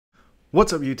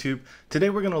What's up, YouTube? Today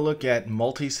we're going to look at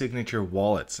multi-signature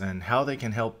wallets and how they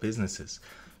can help businesses,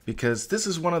 because this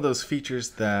is one of those features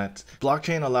that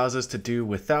blockchain allows us to do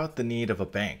without the need of a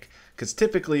bank. Because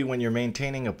typically when you're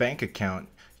maintaining a bank account,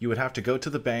 you would have to go to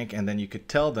the bank and then you could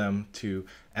tell them to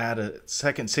add a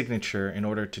second signature in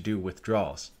order to do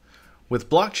withdrawals. With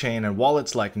blockchain and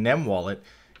wallets like NEM Wallet,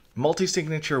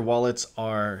 multi-signature wallets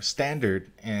are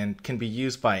standard and can be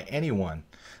used by anyone.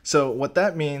 So what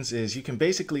that means is you can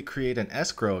basically create an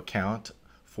escrow account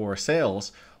for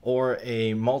sales or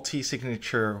a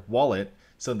multi-signature wallet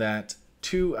so that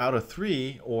 2 out of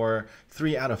 3 or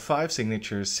 3 out of 5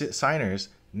 signers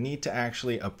need to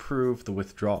actually approve the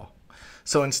withdrawal.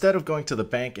 So instead of going to the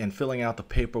bank and filling out the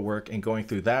paperwork and going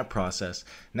through that process,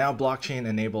 now blockchain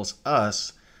enables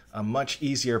us a much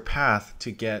easier path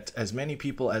to get as many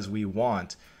people as we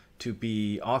want to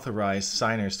be authorized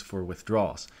signers for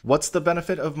withdrawals. What's the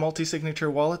benefit of multi-signature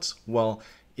wallets? Well,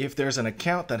 if there's an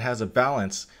account that has a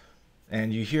balance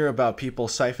and you hear about people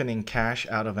siphoning cash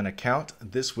out of an account,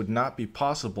 this would not be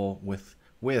possible with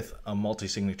a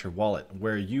multi-signature wallet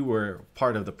where you were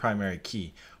part of the primary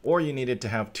key, or you needed to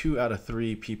have 2 out of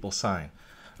 3 people sign.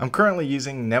 I'm currently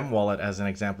using NEM Wallet as an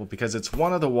example because it's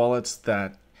one of the wallets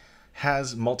that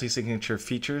has multi-signature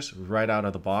features right out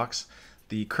of the box.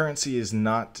 The currency is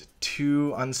not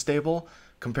too unstable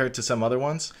compared to some other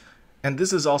ones. And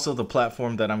this is also the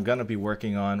platform that I'm going to be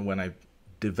working on when I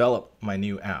develop my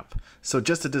new app. So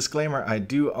just a disclaimer, I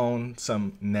do own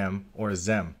some NEM or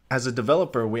ZEM. As a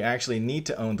developer, we actually need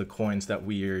to own the coins that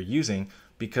we are using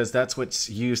because that's what's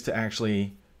used to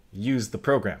actually use the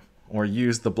program or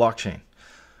use the blockchain.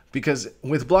 Because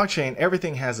with blockchain,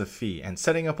 everything has a fee, and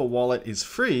setting up a wallet is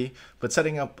free, but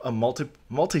setting up a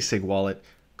multisig wallet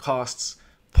costs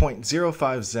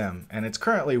 0.05 ZEM, and it's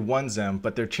currently 1 ZEM,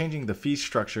 but they're changing the fee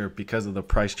structure because of the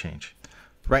price change.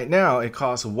 Right now, it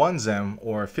costs 1 ZEM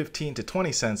or 15 to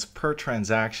 20 cents per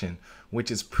transaction, which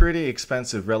is pretty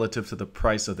expensive relative to the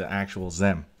price of the actual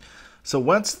ZEM. So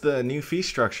once the new fee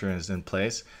structure is in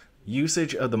place,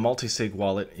 usage of the multisig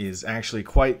wallet is actually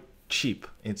quite cheap.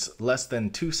 It's less than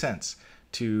 2 cents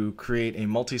to create a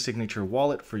multi-signature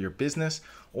wallet for your business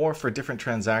or for different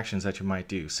transactions that you might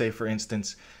do. Say, for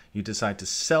instance, you decide to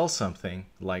sell something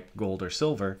like gold or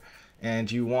silver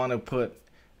and you want to put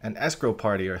an escrow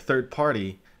party or third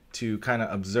party to kind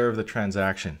of observe the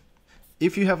transaction.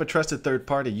 If you have a trusted third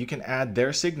party, you can add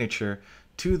their signature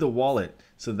to the wallet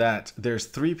so that there's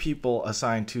 3 people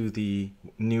assigned to the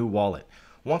new wallet.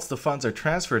 Once the funds are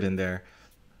transferred in there,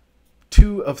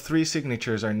 2 of 3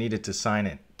 signatures are needed to sign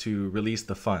it to release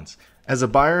the funds. As a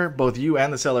buyer, both you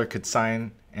and the seller could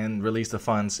sign and release the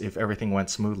funds if everything went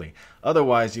smoothly.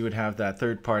 Otherwise, you would have that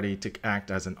third party to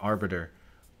act as an arbiter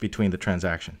between the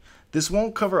transaction. This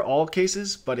won't cover all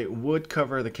cases, but it would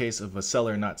cover the case of a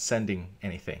seller not sending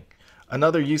anything.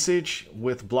 Another usage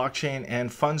with blockchain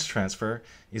and funds transfer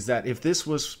is that if this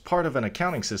was part of an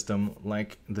accounting system,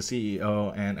 like the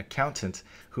CEO and accountant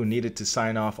who needed to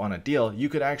sign off on a deal, you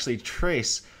could actually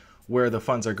trace where the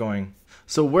funds are going.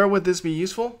 So where would this be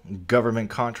useful? Government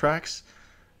contracts,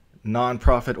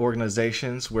 non-profit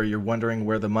organizations where you're wondering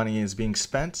where the money is being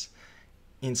spent,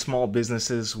 in small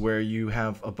businesses where you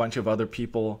have a bunch of other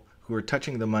people who are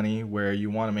touching the money where you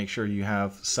want to make sure you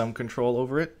have some control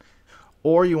over it.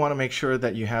 Or you want to make sure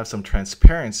that you have some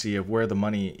transparency of where the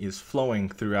money is flowing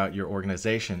throughout your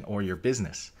organization or your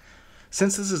business.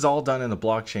 Since this is all done in the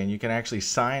blockchain, you can actually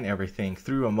sign everything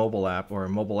through a mobile app or a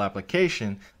mobile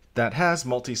application that has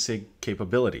multi-sig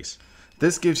capabilities.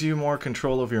 This gives you more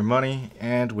control of your money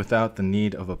and without the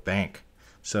need of a bank.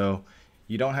 So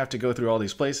you don't have to go through all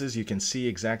these places. You can see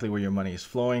exactly where your money is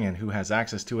flowing and who has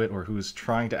access to it or who's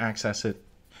trying to access it.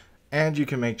 And you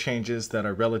can make changes that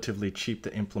are relatively cheap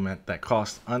to implement that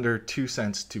cost under 2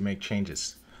 cents to make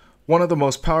changes. One of the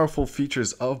most powerful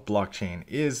features of blockchain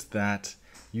is that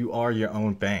you are your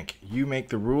own bank. You make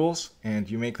the rules and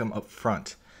you make them up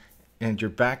front, and you're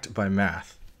backed by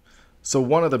math. So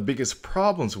one of the biggest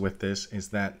problems with this is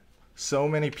that so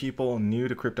many people new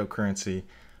to cryptocurrency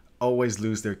always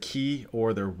lose their key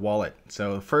or their wallet.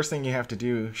 So the first thing you have to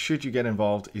do, should you get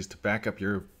involved, is to back up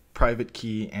your private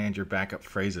key and your backup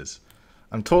phrases.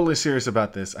 I'm totally serious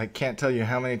about this. I can't tell you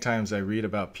how many times I read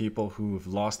about people who've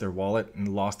lost their wallet and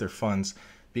lost their funds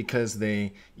because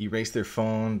they erased their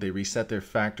phone, they reset their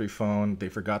factory phone, they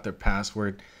forgot their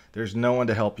password. There's no one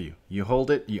to help you. You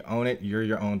hold it, you own it, you're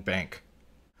your own bank.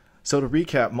 So to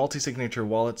recap, multi-signature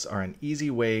wallets are an easy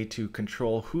way to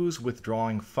control who's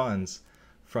withdrawing funds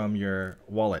from your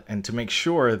wallet and to make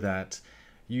sure that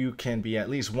you can be at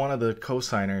least one of the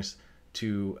co-signers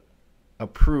to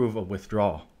approve a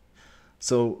withdrawal.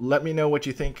 So let me know what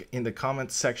you think in the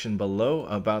comments section below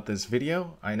about this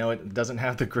video. I know it doesn't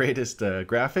have the greatest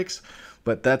graphics,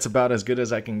 but that's about as good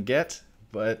as I can get,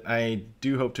 but I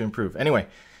do hope to improve. Anyway,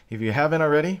 if you haven't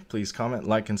already, please comment,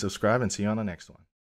 like, and subscribe, and see you on the next one.